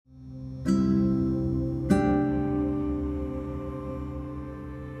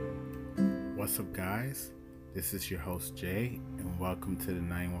What's up, guys? This is your host, Jay, and welcome to the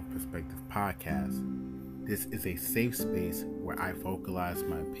 91 Perspective Podcast. This is a safe space where I vocalize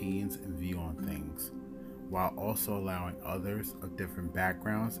my opinions and view on things, while also allowing others of different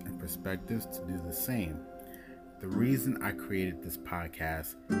backgrounds and perspectives to do the same. The reason I created this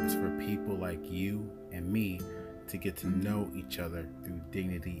podcast is for people like you and me to get to know each other through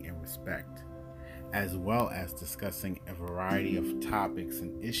dignity and respect, as well as discussing a variety of topics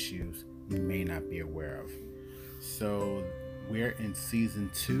and issues you may not be aware of. So we're in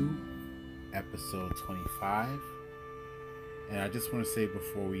season 2, episode 25. And I just want to say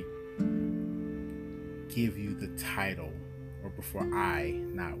before we give you the title, or before I,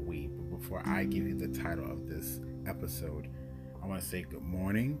 not we, but before I give you the title of this episode, I want to say good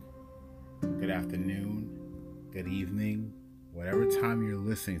morning, good afternoon, good evening, whatever time you're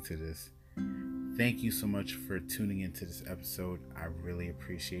listening to this. Thank you so much for tuning into this episode. I really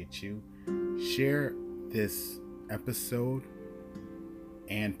appreciate you. Share this episode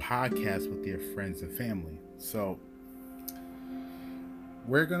and podcast with your friends and family. So,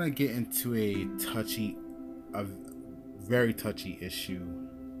 we're going to get into a very touchy issue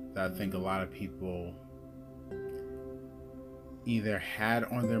that I think a lot of people either had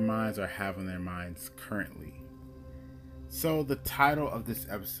on their minds or have on their minds currently. So, the title of this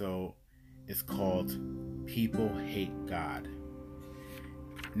episode is called People Hate God.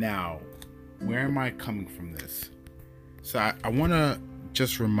 Now, where am I coming from this? So I want to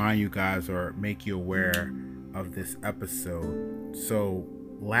just remind you guys or make you aware of this episode. So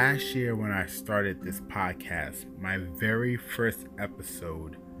last year when I started this podcast, my very first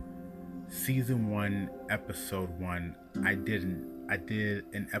episode, season 1, episode 1, I did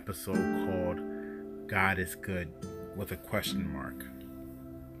an episode called God is Good with a question mark.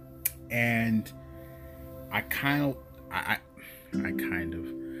 And I kind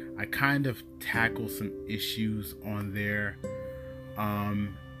of tackled some issues on there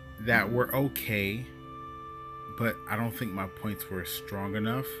that were okay, but I don't think my points were strong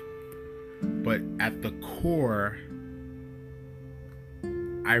enough. But at the core,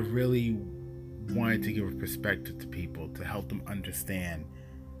 I really wanted to give a perspective to people to help them understand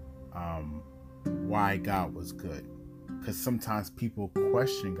why God was good. Because sometimes people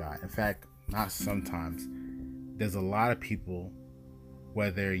question God. In fact, not sometimes. There's a lot of people,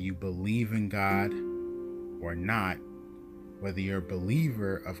 whether you believe in God or not, whether you're a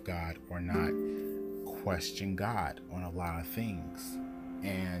believer of God or not, question God on a lot of things.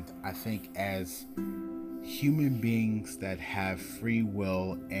 And I think as human beings that have free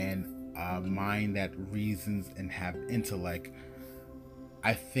will and a mind that reasons and have intellect,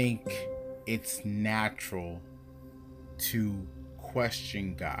 I think it's natural to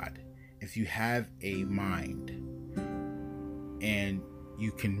question God. If you have a mind and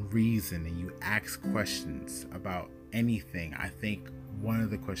you can reason and you ask questions about anything, I think one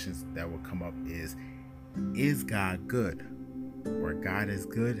of the questions that will come up is God good? Or God is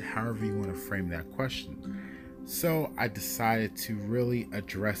good? However you want to frame that question. So I decided to really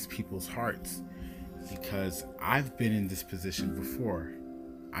address people's hearts because I've been in this position before.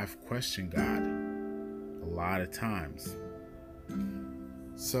 I've questioned God a lot of times.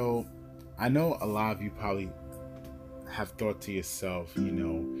 So I know a lot of you probably have thought to yourself,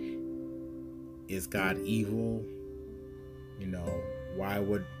 is God evil? Why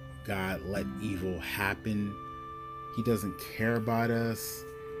would God let evil happen? He doesn't care about us.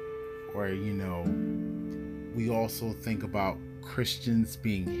 Or, we also think about Christians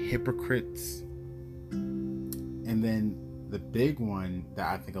being hypocrites. And then the big one that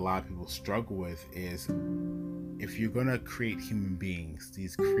I think a lot of people struggle with is if you're going to create human beings,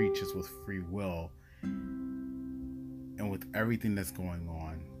 these creatures with free will, and with everything that's going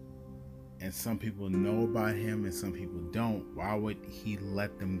on, and some people know about him and some people don't, why would he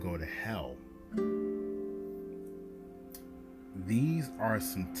let them go to hell? These are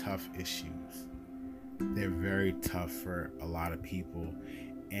some tough issues. They're very tough for a lot of people.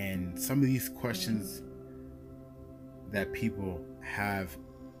 And some of these questions that people have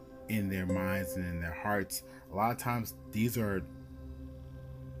in their minds and in their hearts, a lot of times these are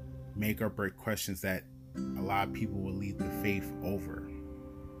make or break questions that a lot of people will leave the faith over.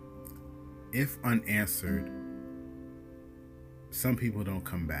 If unanswered, some people don't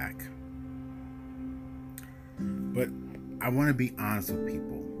come back. But I want to be honest with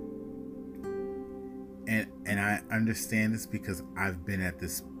people. And I understand this because I've been at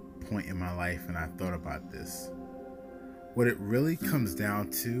this point in my life and I've thought about this. What it really comes down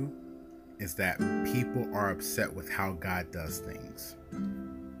to is that people are upset with how God does things.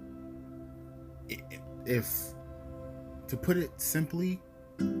 If, to put it simply,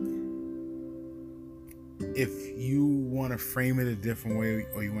 if you want to frame it a different way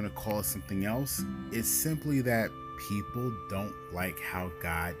or you want to call it something else, it's simply that people don't like how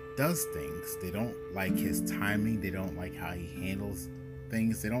God does things. They don't like his timing. They don't like how he handles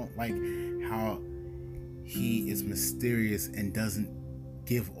things. They don't like how he is mysterious and doesn't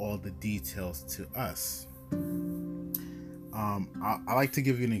give all the details to us. I like to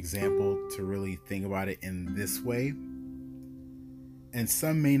give you an example to really think about it in this way. And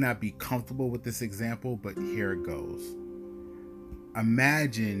some may not be comfortable with this example, but here it goes.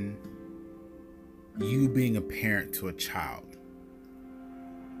 Imagine you being a parent to a child.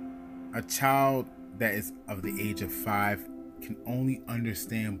 A child that is of the age of 5 can only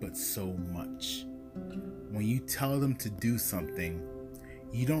understand but so much. When you tell them to do something,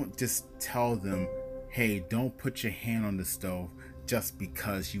 you don't just tell them, hey, don't put your hand on the stove just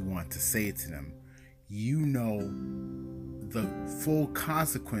because you want to say it to them. You know the full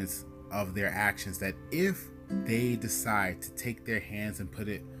consequence of their actions, that if they decide to take their hands and put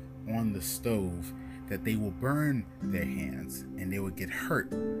it on the stove, that they will burn their hands and they will get hurt.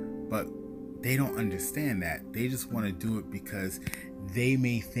 But they don't understand that. They just want to do it because they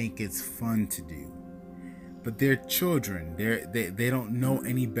may think it's fun to do. But they're children. They don't know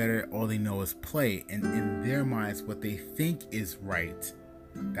any better. All they know is play. And in their minds, what they think is right,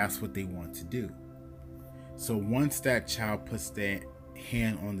 that's what they want to do. So once that child puts their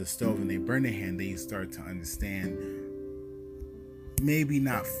hand on the stove and they burn their hand, they start to understand, maybe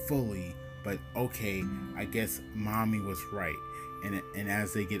not fully, but okay, I guess mommy was right. And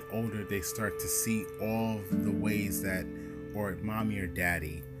as they get older, they start to see all the ways that, or mommy or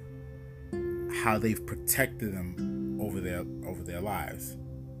daddy, how they've protected them over their lives,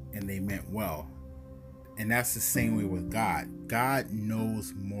 and they meant well. And that's the same way with God. God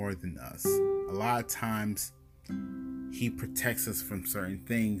knows more than us. A lot of times he protects us from certain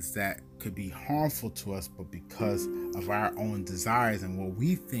things that could be harmful to us, but because of our own desires and what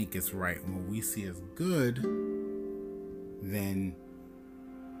we think is right and what we see as good, then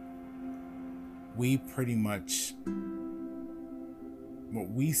we pretty much, what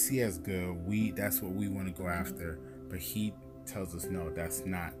we see as good, that's what we want to go after. But he tells us, no, that's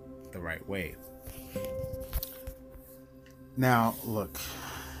not the right way. Now, look,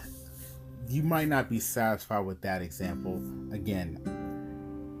 you might not be satisfied with that example. Again,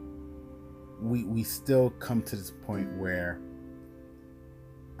 we still come to this point where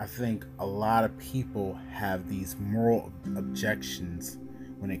I think a lot of people have these moral objections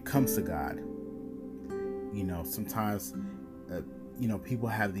when it comes to God. You know, sometimes people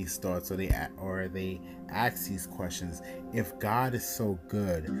have these thoughts, or they ask these questions. If God is so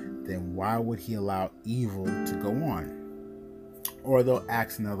good, then why would he allow evil to go on? Or they'll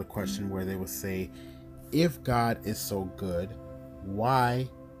ask another question where they will say, if God is so good, why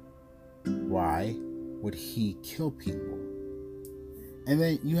would he kill people? And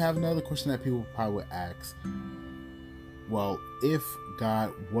then you have another question that people probably would ask, well, if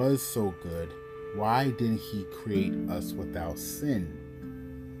God was so good, why didn't he create us without sin?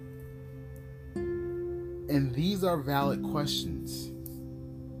 And these are valid questions.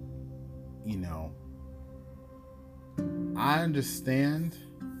 You know, I understand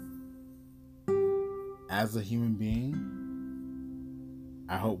as a human being.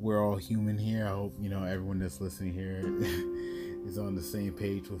 I hope we're all human here. I hope, everyone that's listening here is on the same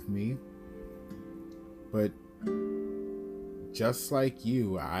page with me. But just like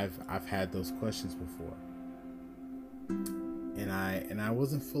you, I've had those questions before, and I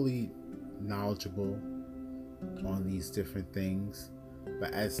wasn't fully knowledgeable on these different things.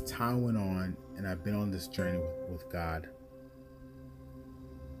 But as time went on, and I've been on this journey with God,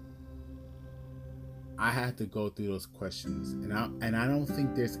 I had to go through those questions, and I don't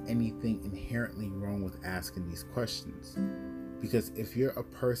think there's anything inherently wrong with asking these questions, because if you're a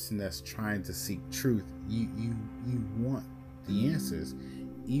person that's trying to seek truth, you want the answers,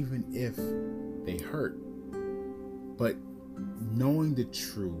 even if they hurt. But knowing the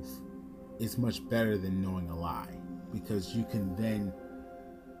truth is much better than knowing a lie, because you can then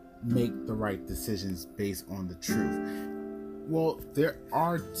make the right decisions based on the truth. Well, there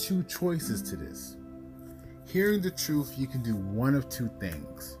are two choices to this. Hearing the truth, you can do one of two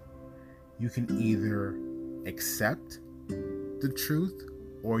things. You can either accept the truth,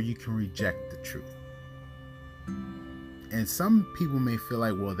 or you can reject the truth. And some people may feel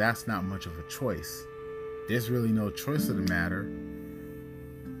like, well, that's not much of a choice. There's really no choice of the matter.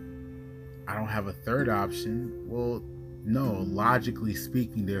 I don't have a third option. Well, no, logically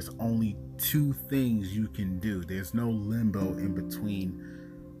speaking, there's only two things you can do. There's no limbo in between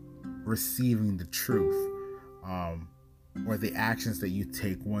receiving the truth, or the actions that you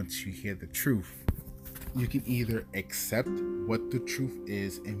take once you hear the truth. You can either accept what the truth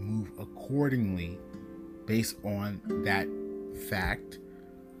is and move accordingly based on that fact,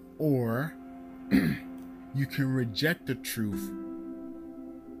 or you can reject the truth,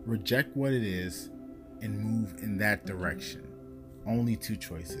 reject what it is, and move in that direction. Only two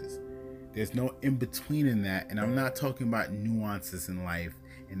choices. There's no in between in that, and I'm not talking about nuances in life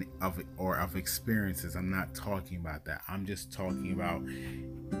and of experiences. I'm not talking about that. I'm just talking about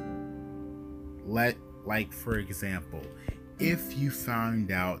like for example, if you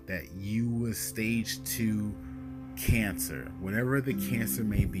found out that you was stage 2 cancer, whatever the cancer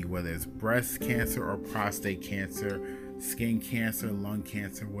may be, whether it's breast cancer or prostate cancer, skin cancer, lung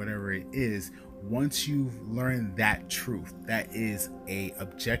cancer, whatever it is, once you've learned that truth, that is a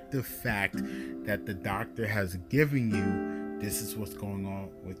objective fact that the doctor has given you, this is what's going on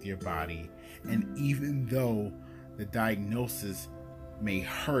with your body. And even though the diagnosis may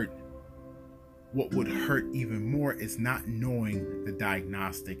hurt, what would hurt even more is not knowing the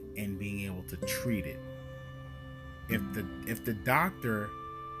diagnostic and being able to treat it. If the doctor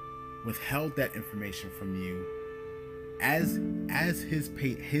withheld that information from you as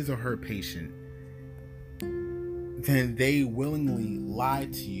his or her patient, then they willingly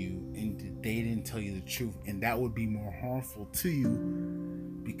lied to you and they didn't tell you the truth, and that would be more harmful to you,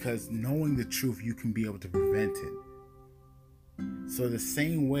 because knowing the truth, you can be able to prevent it. So the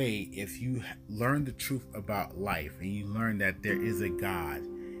same way, if you learn the truth about life and you learn that there is a God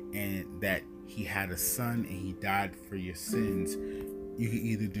and that he had a son and he died for your sins, you can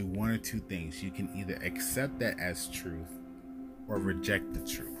either do one or two things. You can either accept that as truth or reject the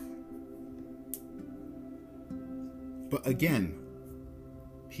truth. But again,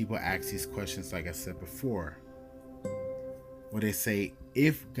 people ask these questions, like I said before, where they say,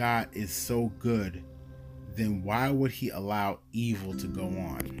 if God is so good, then why would he allow evil to go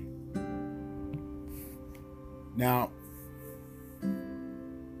on? Now,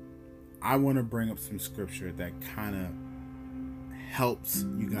 I want to bring up some scripture that kind of helps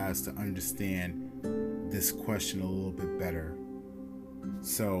you guys to understand this question a little bit better.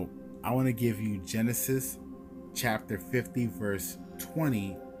 So I want to give you Genesis chapter 50 verse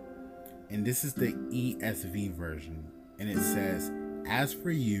 20, and this is the ESV version, and it says, "As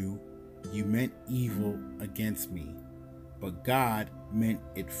for you, you meant evil against me, but God meant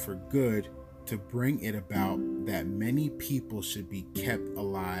it for good, to bring it about that many people should be kept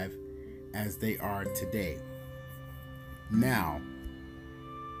alive as they are today." Now,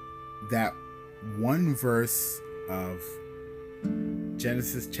 that one verse of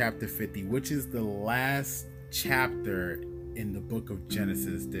Genesis chapter 50, which is the last chapter in the book of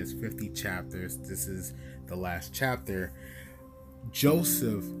Genesis. There's 50 chapters. This is the last chapter.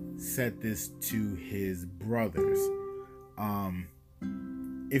 Joseph said this to his brothers.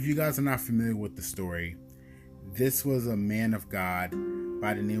 If you guys are not familiar with the story, this was a man of God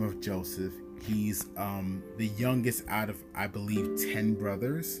by the name of Joseph. He's the youngest out of, I believe, 10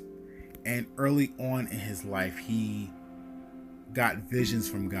 brothers. And early on in his life, he got visions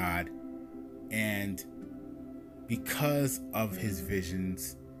from God. And because of his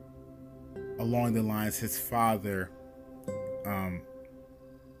visions, along the lines, his father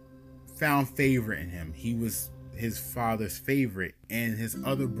found favor in him. He was his father's favorite, and his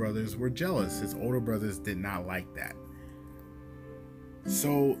other brothers were jealous. His older brothers did not like that.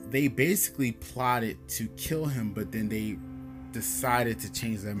 So they basically plotted to kill him, but then they decided to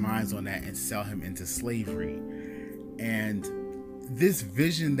change their minds on that and sell him into slavery. And this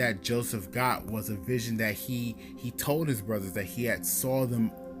vision that Joseph got was a vision that he told his brothers that he had saw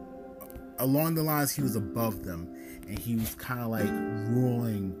them along the lines, he was above them, and he was kind of like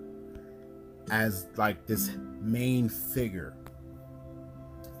ruling as like this main figure.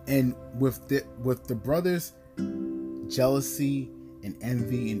 And with the brothers' jealousy and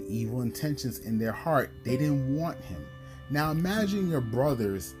envy and evil intentions in their heart, they didn't want him. Now imagine your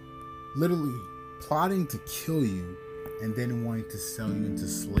brothers literally plotting to kill you and then wanting to sell you into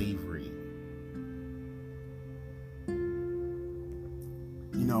slavery.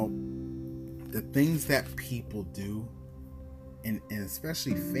 You know, the things that people do, and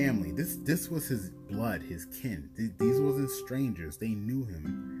especially family, this was his blood, his kin. These wasn't strangers. They knew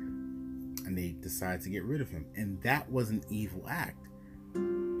him, and they decided to get rid of him. And that was an evil act.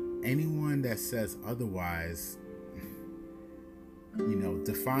 Anyone that says otherwise,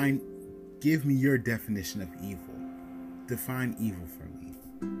 give me your definition of evil. Define evil for me.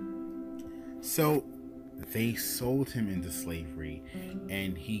 So they sold him into slavery,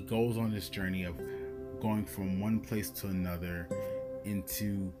 and he goes on this journey of going from one place to another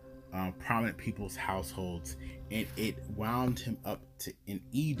into prominent people's households, and it wound him up to in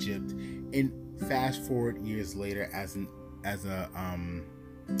Egypt. And fast forward years later, as an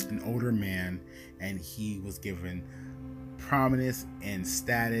older man, and he was given prominence and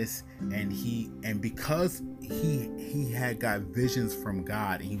status, and because he had got visions from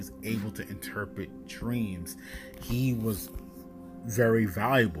God, and he was able to interpret dreams, he was very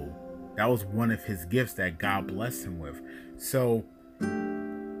valuable. That was one of his gifts that God blessed him with. So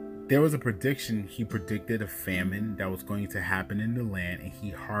there was a prediction. He predicted a famine that was going to happen in the land, and he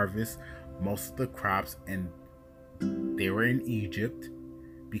harvested most of the crops, and they were in Egypt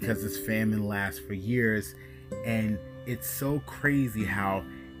because this famine lasts for years. And it's so crazy how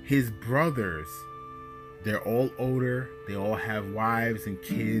his brothers, they're all older, they all have wives and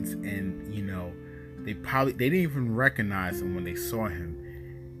kids, and they didn't even recognize him when they saw him.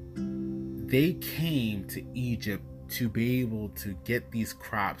 They came to Egypt to be able to get these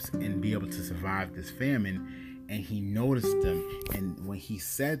crops and be able to survive this famine, and he noticed them. And when he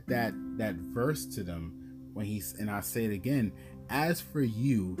said that verse to them, and I say it again, as for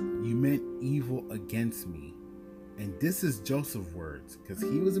you, you meant evil against me. And this is Joseph's words, because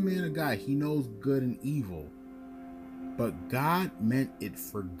he was a man of God. He knows good and evil. But God meant it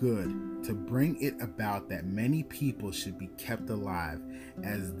for good, to bring it about that many people should be kept alive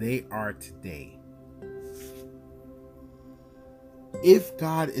as they are today. If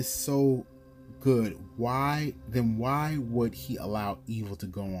God is so good, why would he allow evil to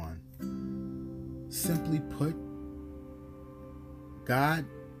go on? Simply put, God,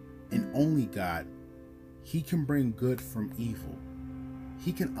 and only God, he can bring good from evil.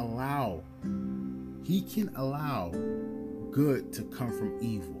 He can allow good to come from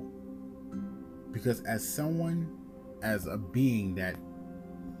evil. Because as a being that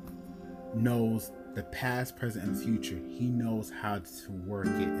knows the past, present, and future, he knows how to work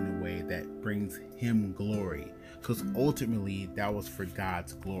it in a way that brings him glory. Because ultimately, that was for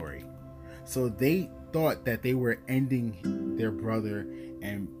God's glory. So they thought that they were ending their brother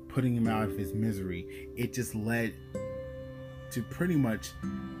and putting him out of his misery. It just led to pretty much,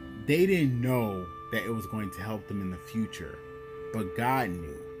 they didn't know that it was going to help them in the future, but God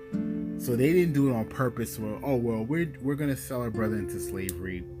knew. So they didn't do it on purpose. We're going to sell our brother into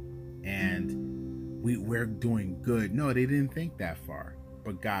slavery, and we're doing good. No, they didn't think that far,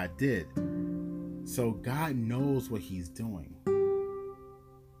 but God did. So God knows what he's doing.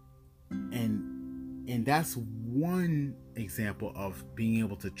 And that's one example of being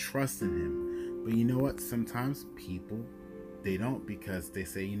able to trust in him. But you know what? Sometimes people, they don't, because they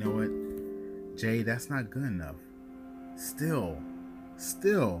say, you know what, Jay, that's not good enough. Still,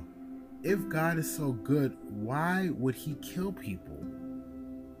 if God is so good, why would he kill people?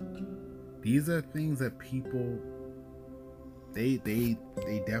 These are things that people, they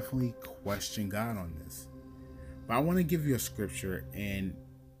definitely question God on this. But I want to give you a scripture, and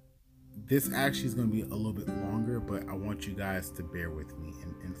this actually is going to be a little bit longer, but I want you guys to bear with me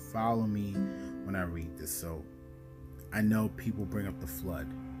and follow me when I read this. So I know people bring up the flood,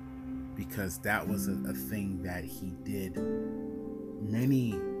 because that was a thing that he did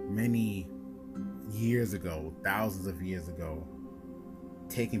many years ago, thousands of years ago,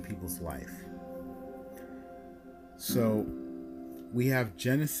 taking people's life. So we have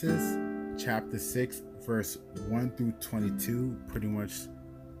Genesis chapter 6, verse 1 through 22, pretty much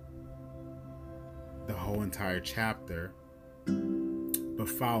the whole entire chapter. But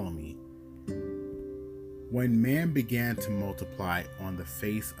follow me. When man began to multiply on the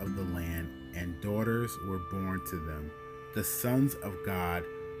face of the land, and daughters were born to them, the sons of God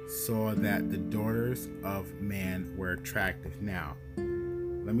saw that the daughters of man were attractive. Now,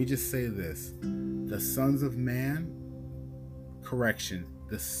 let me just say this. The sons of man,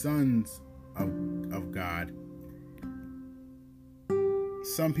 the sons of God.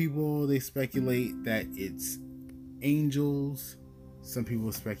 Some people, they speculate that it's angels. Some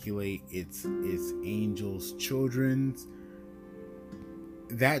people speculate it's angels' children's.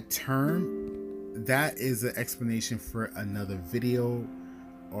 That term, that is an explanation for another video.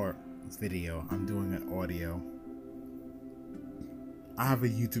 I'm doing an audio. I have a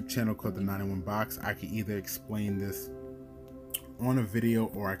YouTube channel called The 901 Box. I can either explain this on a video,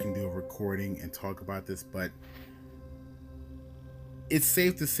 or I can do a recording and talk about this, but it's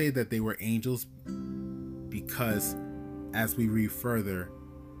safe to say that they were angels, because as we read further,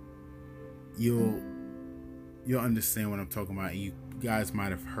 you'll understand what I'm talking about. You guys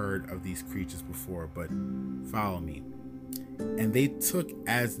might have heard of these creatures before, but follow me. And they took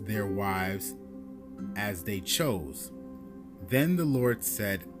as their wives as they chose. Then the Lord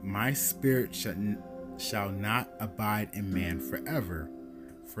said, my spirit shall not abide in man forever,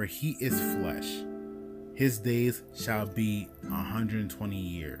 for he is flesh. His days shall be 120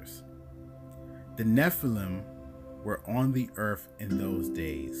 years. The Nephilim were on the earth in those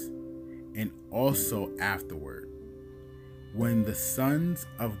days, and also afterward, when the sons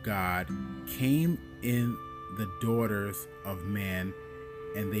of God came in the daughters of man,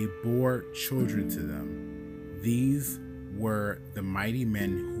 and they bore children to them. These were the mighty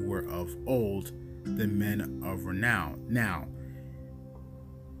men who were of old, the men of renown. Now,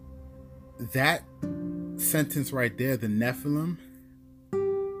 that sentence right there, the Nephilim,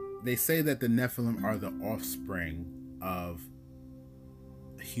 they say that the Nephilim are the offspring of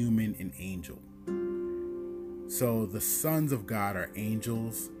human and angel. So the sons of God are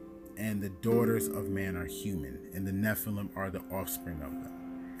angels, and the daughters of man are human, and the Nephilim are the offspring of them.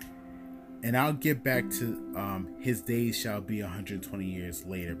 And I'll get back to his days shall be 120 years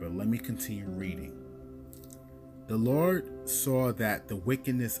later, but let me continue reading. The Lord saw that the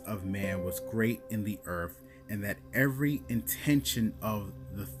wickedness of man was great in the earth, and that every intention of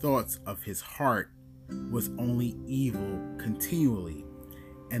the thoughts of his heart was only evil continually.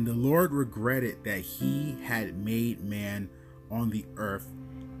 And the Lord regretted that he had made man on the earth,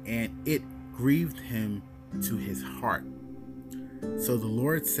 and it grieved him to his heart. So the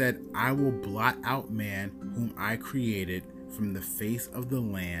Lord said, I will blot out man whom I created from the face of the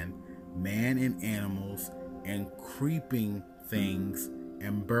land, man and animals, and creeping things,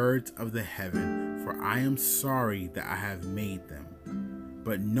 and birds of the heaven, for I am sorry that I have made them.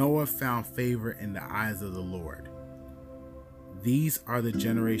 But Noah found favor in the eyes of the Lord. These are the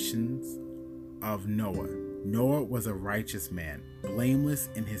generations of Noah. Noah was a righteous man, blameless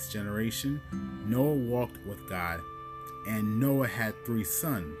in his generation. Noah walked with God, and Noah had 3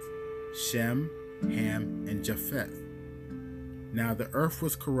 sons, Shem, Ham, and Japheth. Now the earth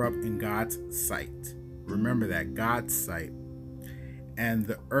was corrupt in God's sight. Remember that, God's sight. And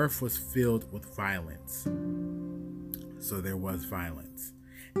the earth was filled with violence. So there was violence.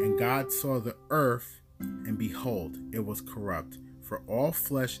 And God saw the earth, and behold, it was corrupt, for all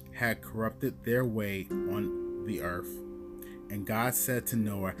flesh had corrupted their way on the earth. And God said to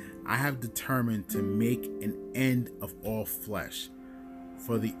Noah, I have determined to make an end of all flesh,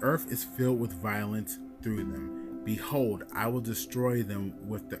 for the earth is filled with violence through them. Behold, I will destroy them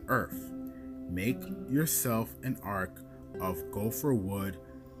with the earth. Make yourself an ark of gopher wood,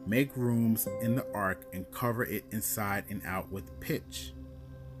 make rooms in the ark, and cover it inside and out with pitch.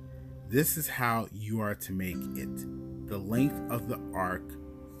 This is how you are to make it. The length of the ark,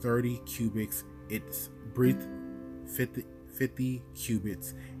 30 cubits, its breadth 50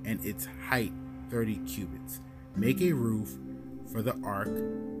 cubits, and its height 30 cubits. Make a roof for the ark,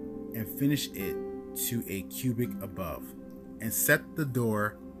 and finish it to a cubit above, and set the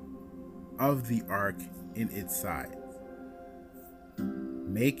door of the ark in its sides.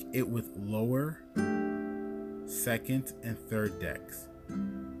 Make it with lower, second, and third decks.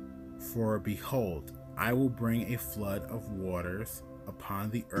 For behold, I will bring a flood of waters upon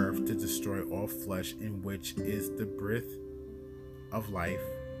the earth to destroy all flesh, in which is the breath of life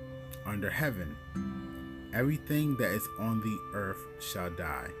under heaven. Everything that is on the earth shall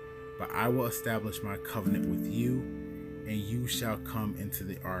die, but I will establish my covenant with you, and you shall come into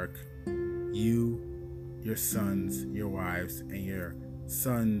the ark, you, your sons, your wives, and your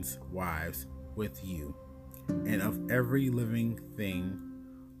sons' wives with you, and of every living thing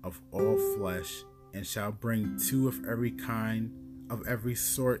of all flesh, and shall bring 2 of every kind, of every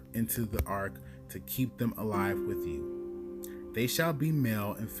sort into the ark, to keep them alive with you. They shall be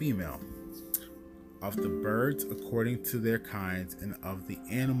male and female, of the birds according to their kinds, and of the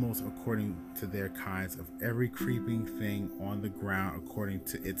animals according to their kinds, of every creeping thing on the ground according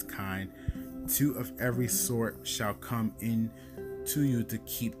to its kind. 2 of every sort shall come in to you to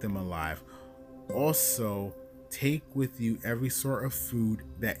keep them alive. Also, take with you every sort of food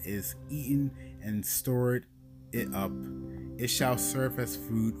that is eaten, and store it up. It shall serve as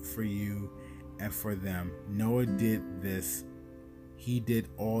food for you and for them. Noah did this. He did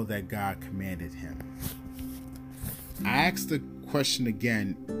all that God commanded him. I asked the question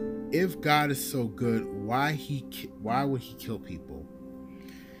again. If God is so good, why would he kill people?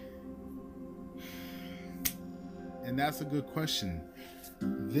 And that's a good question.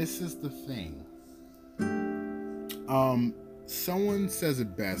 This is the thing. Someone says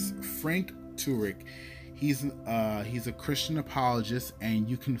it best. Frank Turek, he's a Christian apologist, and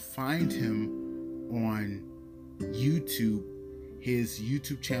you can find him on YouTube. His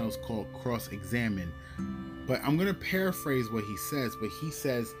YouTube channel is called Cross Examine. But I'm going to paraphrase what he says. But he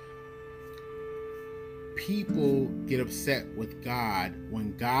says people get upset with God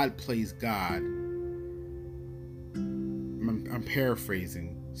when God plays God. I'm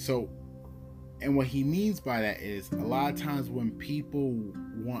paraphrasing. So, and what he means by that is a lot of times when people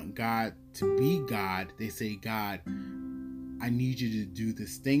want God to be God, they say, God, I need you to do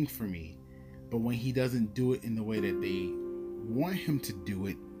this thing for me. But when he doesn't do it in the way that they want him to do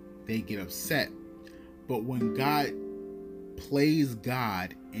it, they get upset. But when God plays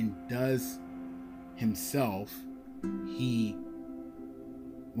God and does himself,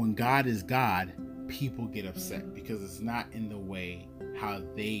 when God is God, people get upset because it's not in the way how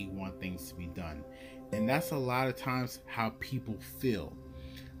they want things to be done. And that's a lot of times how people feel.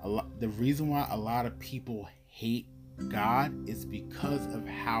 The reason why a lot of people hate God is because of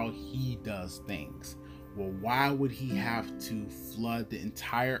how he does things. Well, why would he have to flood the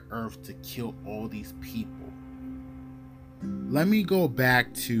entire earth to kill all these people? Let me go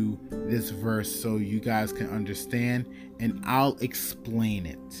back to this verse so you guys can understand, and I'll explain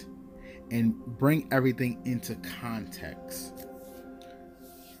it and bring everything into context.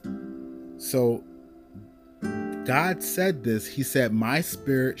 So God said this. He said, my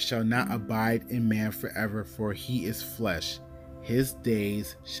spirit shall not abide in man forever, for he is flesh. His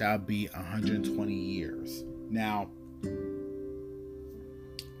days shall be 120 years. Now,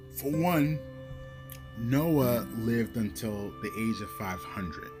 for one, Noah lived until the age of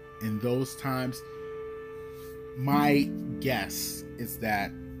 500. In those times, my guess is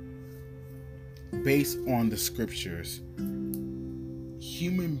that based on the scriptures,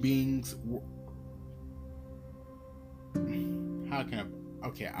 human beings were,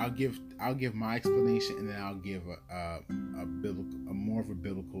 I'll give my explanation, and then I'll give a more of a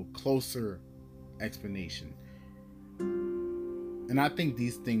biblical, closer explanation. And I think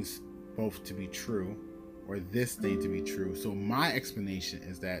these things both to be true, or this thing to be true. So my explanation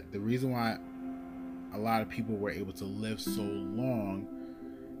is that the reason why a lot of people were able to live so long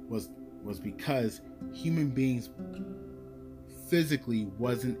was because human beings physically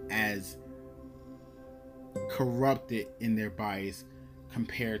wasn't as corrupted in their bodies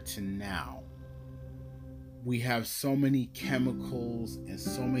compared to now. We have so many chemicals and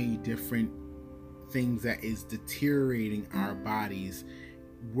so many different things that is deteriorating our bodies.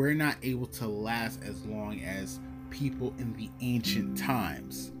 We're not able to last as long as people in the ancient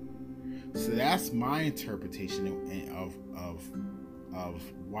times. So that's my interpretation of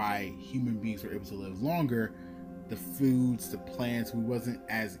why human beings were able to live longer. The foods, the plants, we wasn't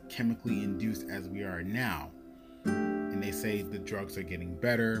as chemically induced as we are now. And they say the drugs are getting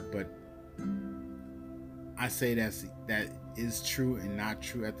better, but I say that is true and not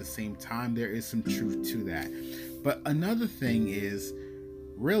true at the same time. There is some truth to that. But another thing is,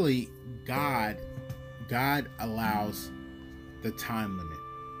 really, God allows the time limit.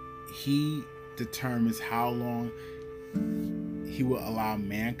 He determines how long he will allow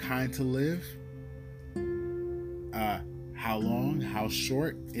mankind to live. How long, how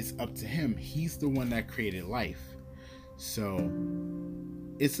short, it's up to him. He's the one that created life. So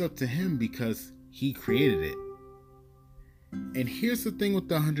it's up to him because he created it. And here's the thing with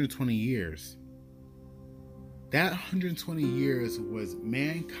the 120 years. That 120 years was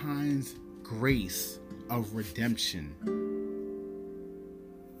mankind's grace of redemption.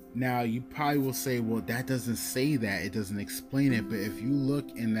 Now, you probably will say, well, that doesn't say that. It doesn't explain it. But if you look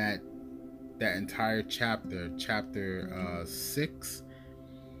in that entire chapter 6,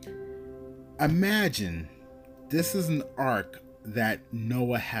 imagine this is an ark that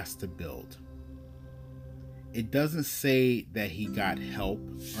Noah has to build. It doesn't say that he got help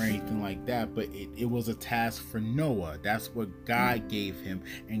or anything like that, but it was a task for Noah. That's what God gave him,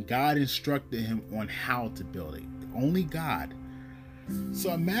 and God instructed him on how to build it. Only God.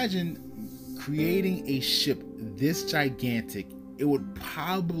 So imagine creating a ship this gigantic. It would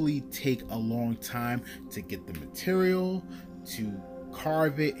probably take a long time to get the material, to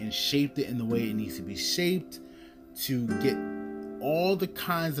carve it and shape it in the way it needs to be shaped, to get all the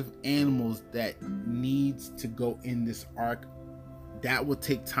kinds of animals that needs to go in this ark. That will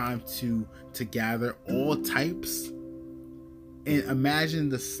take time to gather all types. And imagine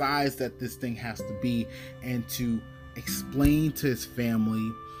the size that this thing has to be, and to explain to his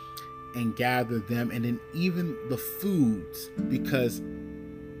family and gather them, and then even the foods, because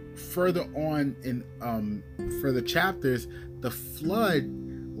further on in further chapters, the flood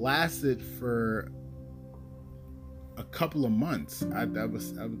lasted for a couple of months. I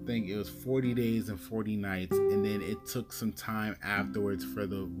would think it was 40 days and 40 nights, and then it took some time afterwards for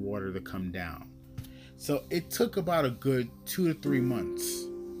the water to come down. So it took about a good 2 to 3 months.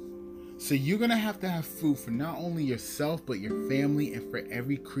 So you're going to have food for not only yourself, but your family, and for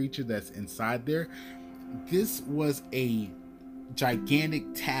every creature that's inside there. This was a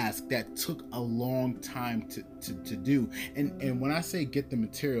gigantic task that took a long time to do. And when I say get the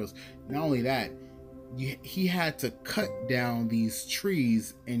materials, not only that, he had to cut down these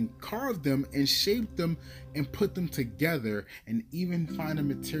trees and carve them and shape them and put them together, and even find the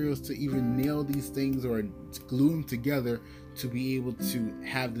materials to even nail these things or glue them together to be able to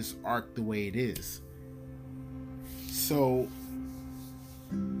have this ark the way it is. So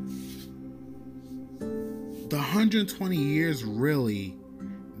the 120 years, really,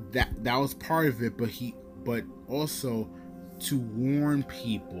 that was part of it, but also to warn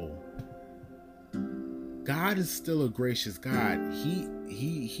people. God is still a gracious God.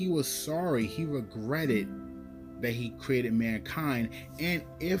 He was sorry. He regretted that he created mankind. And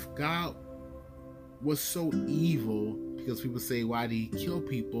if God was so evil, because people say, why did he kill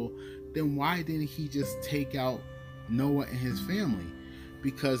people? Then why didn't he just take out Noah and his family?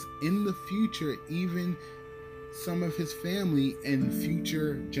 Because in the future, even some of his family and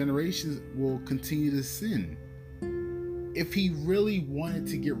future generations will continue to sin. If he really wanted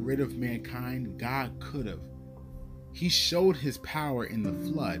to get rid of mankind, God could have. He showed his power in the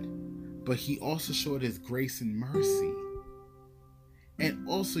flood, but he also showed his grace and mercy. And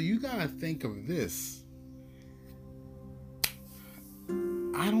also, you gotta think of this.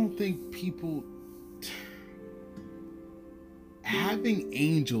 I don't think people having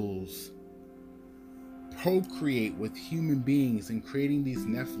angels procreate with human beings and creating these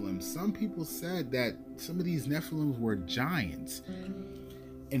Nephilim. Some people said that some of these Nephilims were giants,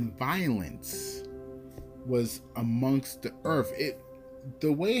 and violence was amongst the earth.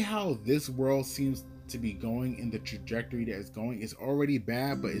 The way how this world seems to be going in the trajectory that it's going is already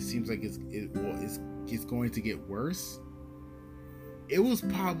bad, but it seems like it's going to get worse. It was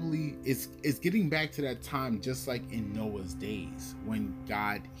probably it's getting back to that time, just like in Noah's days, when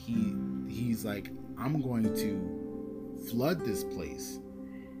God he's like, I'm going to flood this place.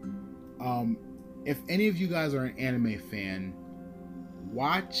 If any of you guys are an anime fan,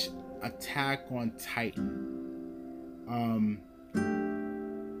 watch Attack on Titan.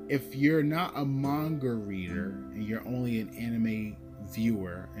 If you're not a manga reader and you're only an anime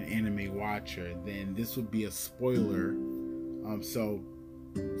viewer, an anime watcher, then this would be a spoiler. So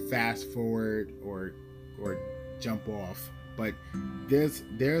fast forward or jump off. But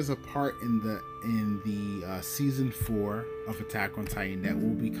there's a part in the season 4 of Attack on Titan that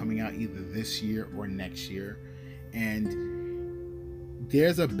will be coming out either this year or next year, and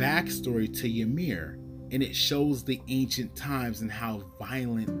there's a backstory to Ymir, and it shows the ancient times and how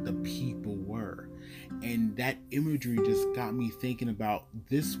violent the people were, and that imagery just got me thinking about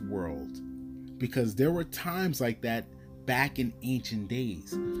this world, because there were times like that back in ancient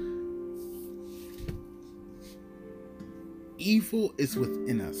days. Evil is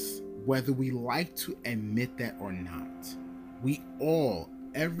within us, whether we like to admit that or not.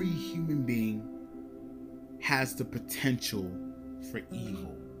 Every human being has the potential for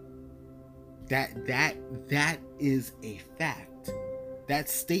evil. That is a fact. That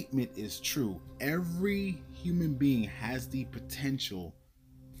statement is true. Every human being has the potential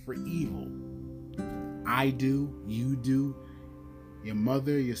for evil. I do, you do, your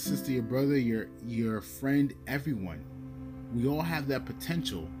mother, your sister, your brother, your friend, everyone. We all have that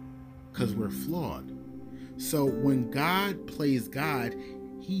potential because we're flawed. So when God plays God,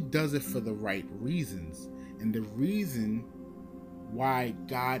 he does it for the right reasons. And the reason why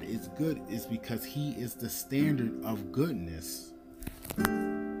God is good is because he is the standard of goodness.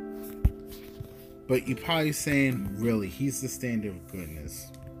 But you're probably saying, really, he's the standard of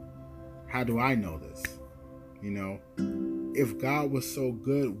goodness. How do I know this? You know, if God was so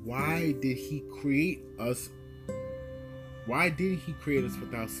good, why did he create us? Why did he create us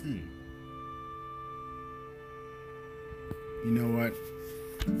without sin? You know what?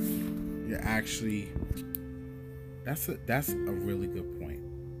 You're actually, that's a really good point.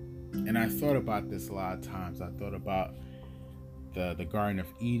 And I thought about this a lot of times. I thought about the Garden of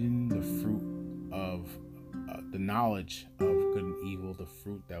Eden, the fruit of the knowledge of good and evil, the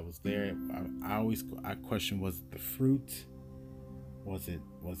fruit that was there. I question, was it the fruit? Was it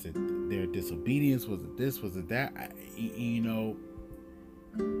their disobedience? Was it this? Was it that?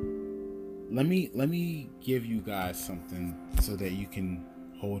 Let me give you guys something so that you can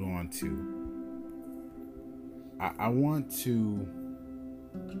hold on to. I want to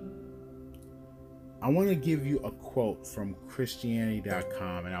give you a quote from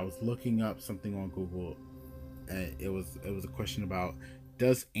Christianity.com, and I was looking up something on Google, and it was a question about,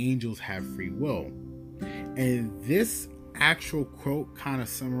 does angels have free will? And this actual quote kind of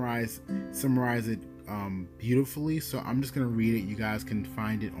summarize it beautifully, so I'm just gonna read it. You guys can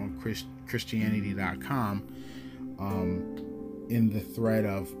find it on Christianity.com. in the thread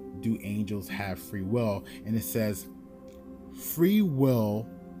of, do angels have free will? And it says, free will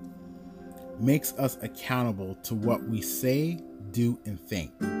makes us accountable to what we say, do, and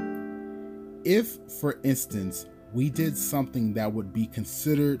think. If, for instance, we did something that would be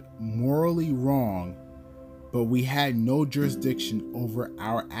considered morally wrong, but we had no jurisdiction over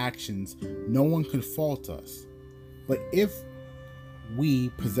our actions, no one could fault us. But if we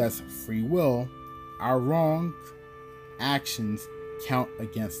possess free will, our wrong actions count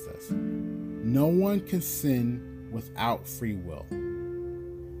against us. No one can sin without free will.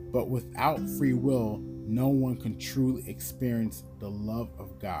 But without free will, no one can truly experience the love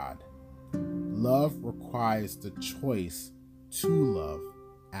of God. Love requires the choice to love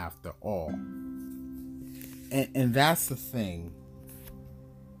after all. And that's the thing.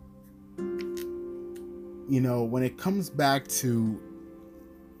 You know, when it comes back to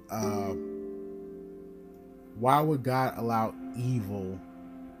why would God allow evil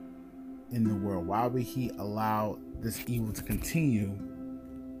in the world? Why would he allow this evil to continue?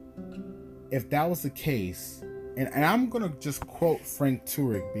 If that was the case, and I'm going to just quote Frank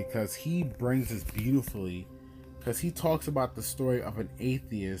Turek because he brings this beautifully, because he talks about the story of an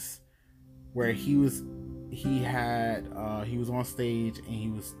atheist where he was on stage and he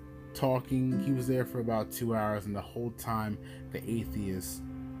was talking. He was there for about 2 hours, and the whole time the atheist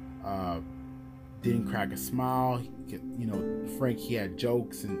didn't crack a smile. Frank, he had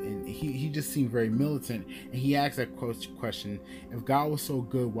jokes, and he just seemed very militant. And he asked that question: if God was so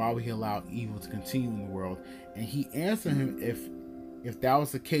good, why would he allow evil to continue in the world? And he answered him, if that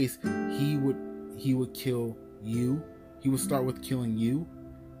was the case, he would kill you. He would start with killing you,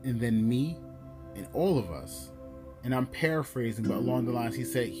 and then me, and all of us. And I'm paraphrasing, but along the lines, he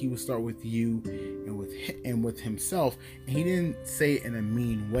said he would start with you and with himself. And he didn't say it in a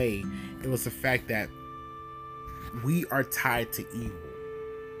mean way. It was the fact that we are tied to evil.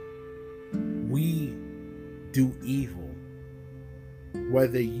 We do evil,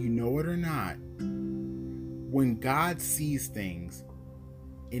 whether you know it or not. When God sees things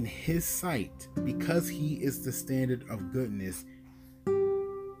in his sight, because he is the standard of goodness,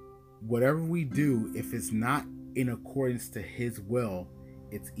 whatever we do, if it's not in accordance to his will,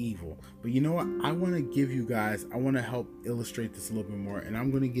 it's evil. But you know what? I want to give you guys, I want to help illustrate this a little bit more, and I'm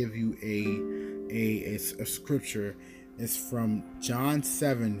going to give you a scripture. It's from John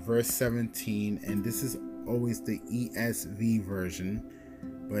 7 verse 17, and this is always the ESV version,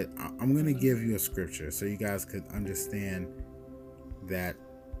 but I'm going to give you a scripture so you guys could understand that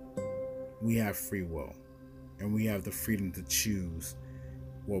we have free will and we have the freedom to choose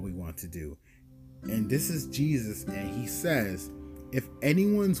what we want to do. And this is Jesus, and he says, if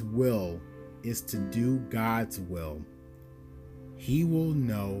anyone's will is to do God's will, he will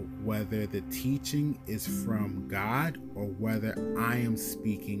know whether the teaching is from God or whether I am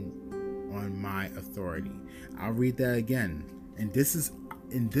speaking on my authority. I'll read that again. And this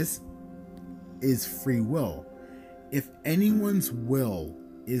is free will. If anyone's will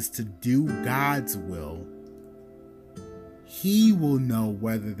is to do God's will, he will know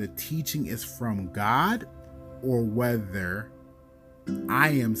whether the teaching is from God or whether I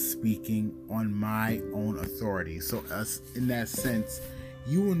am speaking on my own authority. So in that sense,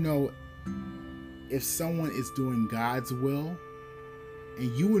 you will know if someone is doing God's will,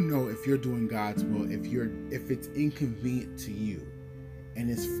 and you will know if you're doing God's will if it's inconvenient to you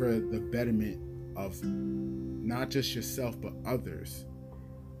and it's for the betterment of not just yourself but others,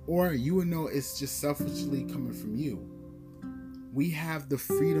 or you will know it's just selfishly coming from you. We have the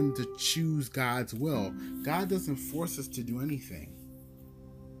freedom to choose God's will. God doesn't force us to do anything.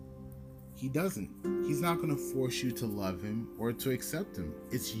 He doesn't. He's not going to force you to love him or to accept him.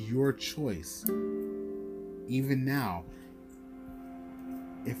 It's your choice. Even now,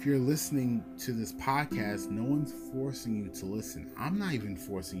 if you're listening to this podcast, no one's forcing you to listen. I'm not even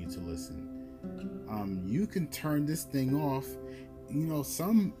forcing you to listen. You can turn this thing off. You know,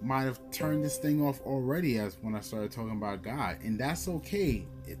 some might have turned this thing off already as when I started talking about God, and that's okay.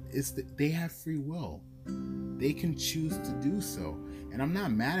 They have free will. They can choose to do so, and I'm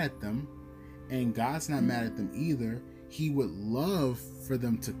not mad at them, and God's not mad at them either. He would love for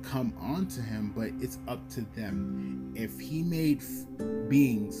them to come onto him, but it's up to them. If he made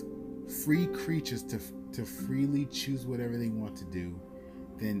beings, free creatures, to freely choose whatever they want to do,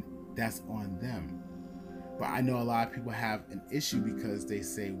 then that's on them. But I know a lot of people have an issue because they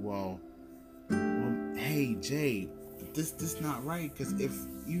say, well, hey, Jay, this not right, because if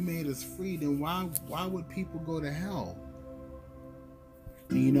you made us free, then why would people go to hell?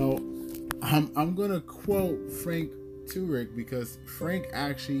 And, you know, I'm going to quote Frank Turek, because Frank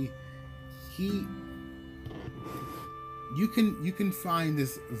actually, you can find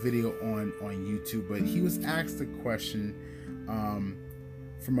this video on YouTube, but he was asked a question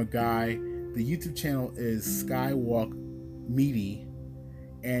from a guy. The YouTube channel is Skywalk Meaty,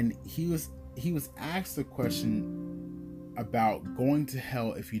 and he was asked a question about going to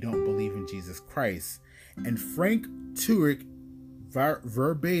hell if you don't believe in Jesus Christ. And Frank Turek,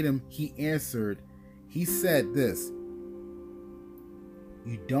 verbatim, he answered. He said this: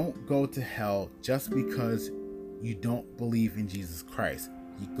 "You don't go to hell just because you don't believe in Jesus Christ.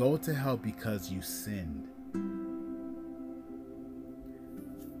 You go to hell because you sinned."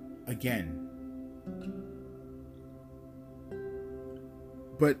 Again.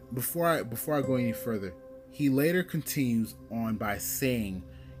 But before I go any further, he later continues on by saying,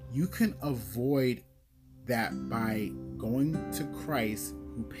 you can avoid that by going to Christ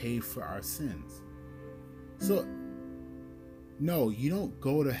who paid for our sins. So, no, you don't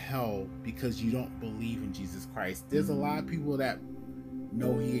go to hell because you don't believe in Jesus Christ. There's a lot of people that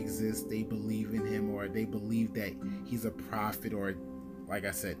know he exists, they believe in him, or they believe that he's a prophet, or like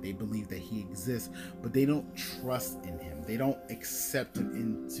I said, they believe that he exists, but they don't trust in him. They don't accept him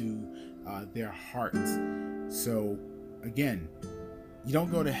into their hearts. So, again, you don't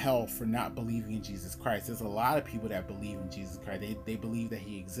go to hell for not believing in Jesus Christ. There's a lot of people that believe in Jesus Christ. They believe that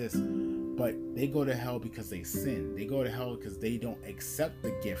he exists, but they go to hell because they sin. They go to hell because they don't accept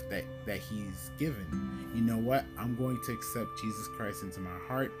the gift that he's given. You know what? I'm going to accept Jesus Christ into my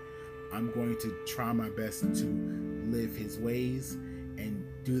heart. I'm going to try my best to live his ways and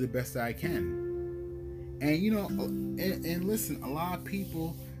do the best that I can. And you know, and listen, a lot of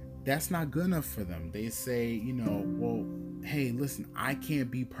people, that's not good enough for them. They say, you know, well, hey, listen, I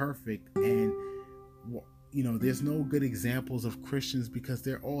can't be perfect, and you know, there's no good examples of Christians because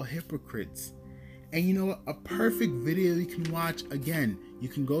they're all hypocrites. And you know what? A perfect video you can watch, again, you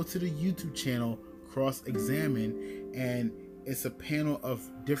can go to the YouTube channel Cross Examine, and it's a panel of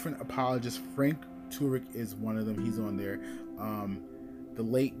different apologists. Frank Turek is one of them. He's on there. The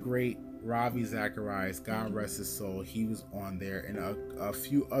late great Ravi Zacharias, God rest his soul, he was on there, and a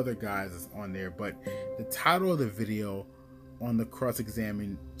few other guys is on there. But the title of the video on the Cross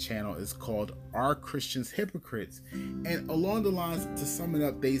Examine channel is called "Are Christians Hypocrites?" And along the lines, to sum it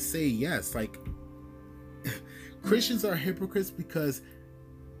up, they say yes, like Christians are hypocrites because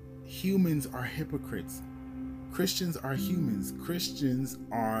humans are hypocrites. Christians are humans. Christians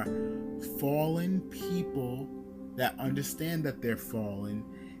are fallen people that understand that they're fallen,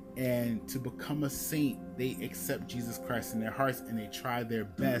 and to become a saint, they accept Jesus Christ in their hearts, and they try their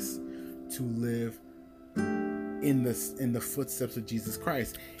best to live in the footsteps of Jesus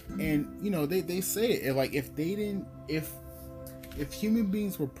Christ. And you know, they say it like, if human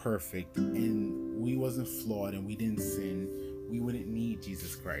beings were perfect and we wasn't flawed and we didn't sin, we wouldn't need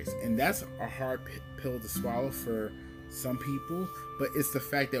Jesus Christ. And that's a hard pill to swallow for some people, but it's the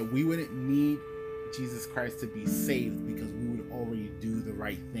fact that we wouldn't need Jesus Christ to be saved because we would already do the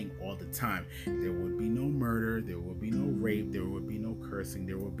right thing all the time. There would be no murder, there would be no rape, there would be no cursing,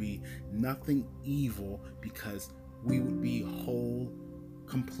 there would be nothing evil, because we would be whole,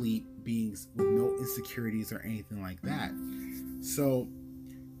 complete beings with no insecurities or anything like that. So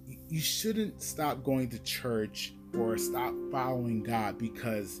you shouldn't stop going to church or stop following God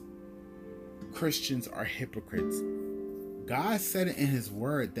because Christians are hypocrites. God said it in his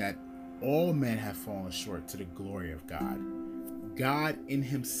word that all men have fallen short to the glory of God. God in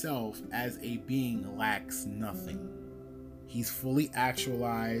himself as a being lacks nothing. He's fully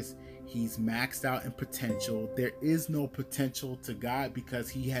actualized. He's maxed out in potential. There is no potential to God because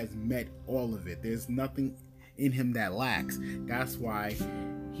he has met all of it. There's nothing in him that lacks. That's why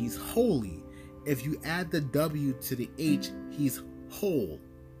he's holy. If you add the W to the H, he's holy.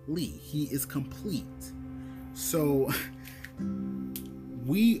 He is complete. So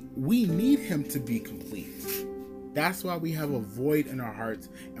we need him to be complete. That's why we have a void in our hearts,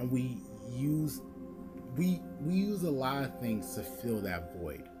 and we use a lot of things to fill that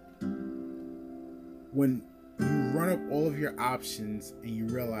void. When you run up all of your options and you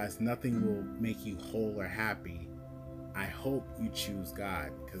realize nothing will make you whole or happy, I hope you choose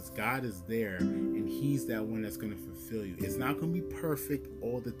God, because God is there and he's that one that's going to fulfill you. It's not going to be perfect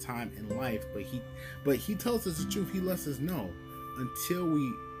all the time in life, but he tells us the truth. He lets us know until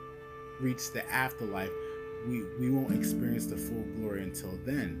we reach the afterlife, we won't experience the full glory until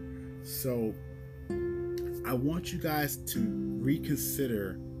then. So I want you guys to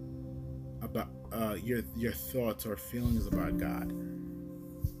reconsider about your thoughts or feelings about God.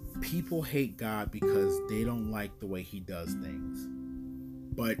 People hate God because they don't like the way he does things.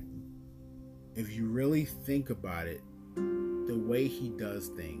 But if you really think about it, the way he does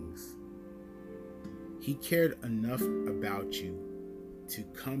things, He cared enough about you to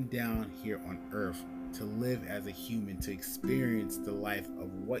come down here on earth to live as a human, to experience the life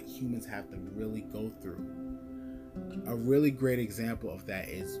of what humans have to really go through. A really great example of that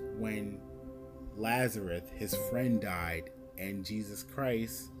is when Lazarus, his friend, died, and Jesus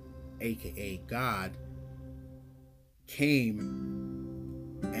Christ, aka God, came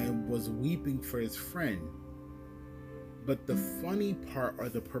and was weeping for his friend. But the funny part, or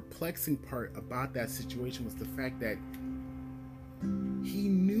the perplexing part about that situation, was the fact that he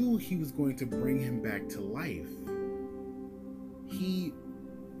knew he was going to bring him back to life. He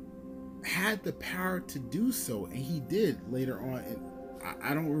had the power to do so, and he did later on. And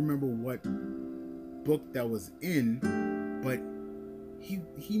I don't remember what book that was in, but he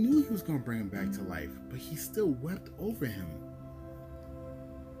knew he was going to bring him back to life, but he still wept over him.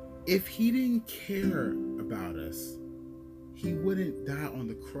 If he didn't care about us, he wouldn't die on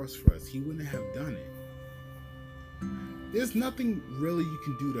the cross for us. He wouldn't have done it. There's nothing really you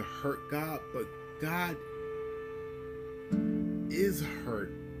can do to hurt God, but God is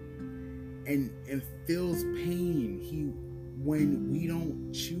hurt and feels pain when we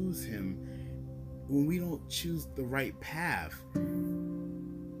don't choose him, when we don't choose the right path.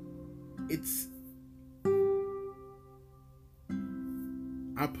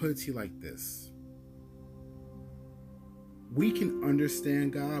 I'll put it to you like this. We can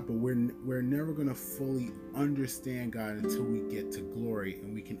understand God, but we're never going to fully understand God until we get to glory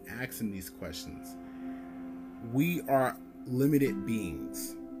and we can ask him these questions. We are limited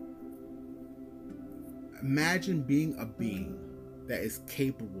beings. Imagine being a being that is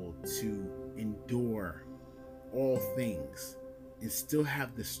capable to endure all things and still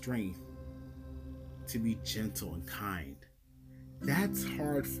have the strength to be gentle and kind. That's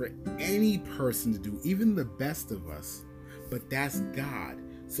hard for any person to do, even the best of us. But that's God.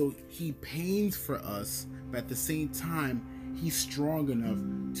 So he pains for us, but at the same time, he's strong enough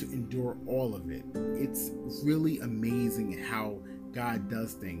to endure all of it. It's really amazing how God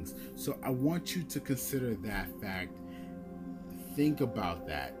does things. So I want you to consider that fact. Think about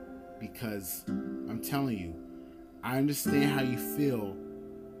that, because I'm telling you, I understand how you feel,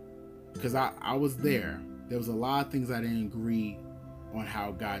 because I was there. There was a lot of things I didn't agree on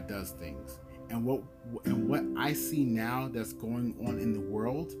how God does things. And what I see now that's going on in the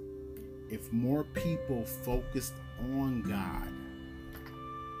world, if more people focused on God,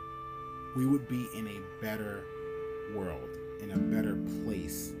 we would be in a better world, in a better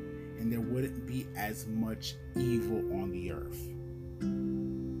place, and there wouldn't be as much evil on the earth.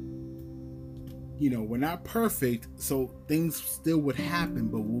 You know, we're not perfect, so things still would happen,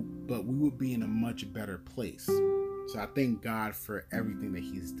 but we would be in a much better place. So I thank God for everything that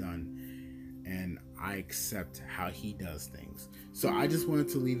he's done, and I accept how he does things. So I just wanted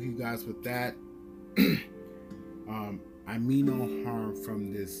to leave you guys with that. I mean no harm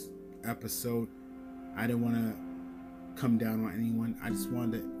from this episode. I didn't want to come down on anyone. I just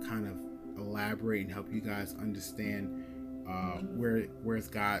wanted to kind of elaborate and help you guys understand where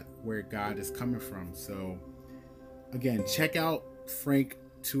God is coming from. So again, check out Frank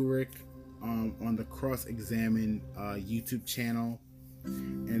Turek on the Cross Examine YouTube channel.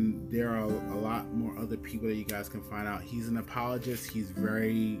 And there are a lot more other people that you guys can find out. He's an apologist. He's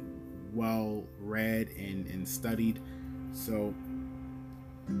very well read and studied. So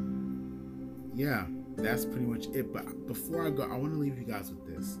yeah, that's pretty much it. But before I go, I want to leave you guys with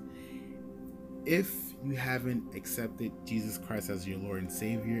this. If you haven't accepted Jesus Christ as your Lord and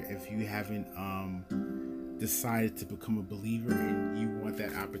Savior, if you haven't decided to become a believer and you want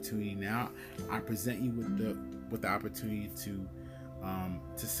that opportunity now, I present you with the opportunity to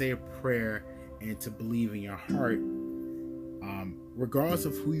say a prayer and to believe in your heart, regardless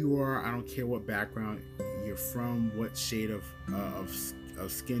of who you are. I don't care what background you're from, what shade of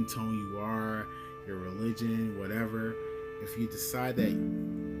skin tone you are, your religion, whatever. If you decide that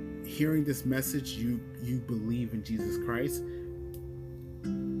hearing this message, you believe in Jesus Christ,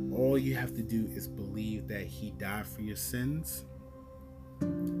 all you have to do is believe that he died for your sins,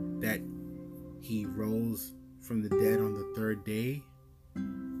 that he rose from the dead on the third day,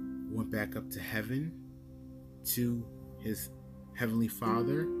 went back up to heaven to his heavenly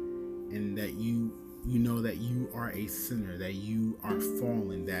Father, and that you know that you are a sinner, that you are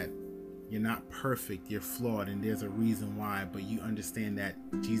fallen, that you're not perfect, you're flawed, and there's a reason why, but you understand that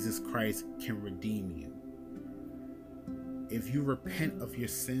Jesus Christ can redeem you. If you repent of your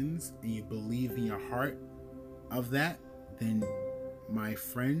sins and you believe in your heart of that, then my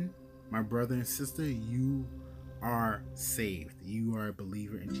friend, my brother and sister, you are saved. You are a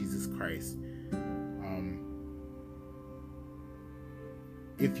believer in Jesus Christ.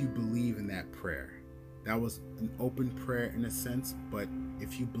 If you believe in that prayer. That was an open prayer in a sense, but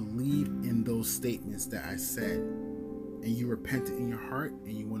if you believe in those statements that I said and you repent in your heart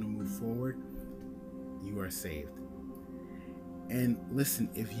and you want to move forward, you are saved. And listen,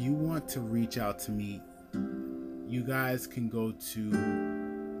 if you want to reach out to me, you guys can go to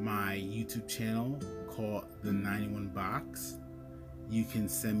my YouTube channel called The 91 Box. You can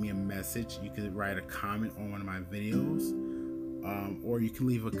send me a message. You can write a comment on one of my videos, or you can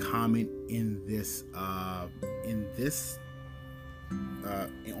leave a comment in this on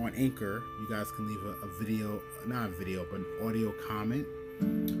Anchor. You guys can leave a video, not a video, but an audio comment.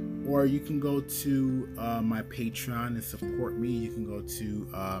 Or you can go to my Patreon and support me. You can go to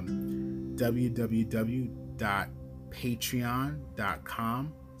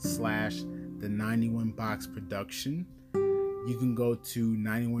www.patreon.com/the91box production. You can go to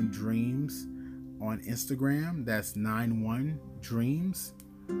 91 Dreams on Instagram. That's 91 Dreams.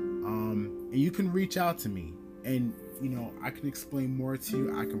 And you can reach out to me, and I can explain more to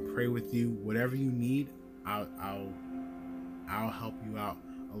you. I can pray with you. Whatever you need, I'll help you out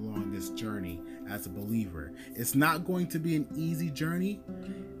along this journey as a believer. It's not going to be an easy journey,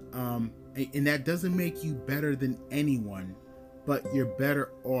 and that doesn't make you better than anyone, but you're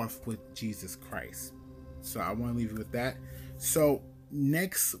better off with Jesus Christ. So I want to leave you with that. So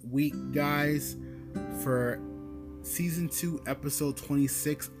next week, guys, for season 2, episode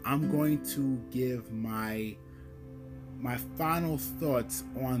 26, I'm going to give my final thoughts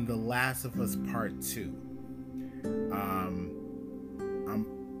on The Last of Us Part 2. I'm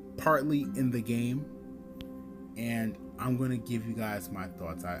partly in the game, and I'm going to give you guys my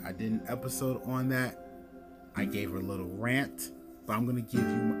thoughts. I did an episode on that. I gave a little rant, but I'm going to give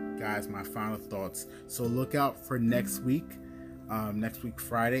you guys my final thoughts. So look out for next week. Next week,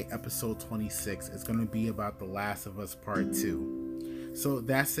 Friday, episode 26. It's going to be about The Last of Us Part 2. So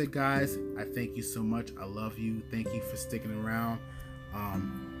that's it, guys. I thank you so much. I love you. Thank you for sticking around.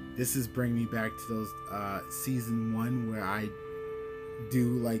 This is bringing me back to those season 1 where I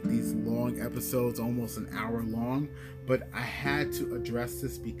do like these long episodes, almost an hour long. But I had to address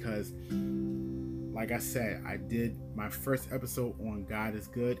this because, like I said, I did my first episode on God is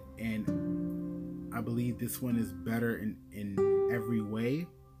Good, and I believe this one is better in every way.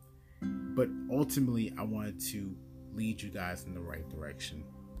 But ultimately, I wanted to lead you guys in the right direction.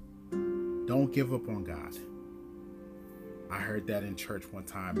 Don't give up on God. I heard that in church one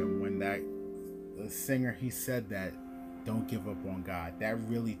time, and when the singer, he said that, don't give up on God, that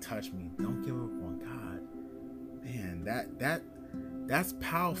really touched me. Don't give up on God. Man, that's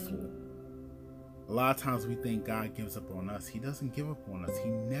powerful. A lot of times we think God gives up on us. He doesn't give up on us. He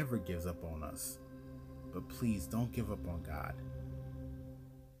never gives up on us. But please, don't give up on God.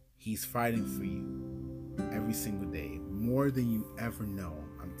 He's fighting for you every single day, more than you ever know.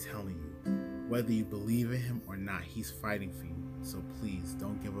 I'm telling you, whether you believe in him or not, he's fighting for you. So please,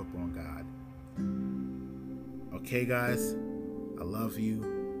 don't give up on God. Okay, guys, I love you.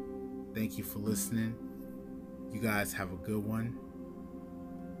 Thank you for listening. You guys have a good one.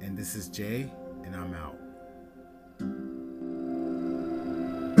 And this is Jay, and I'm out.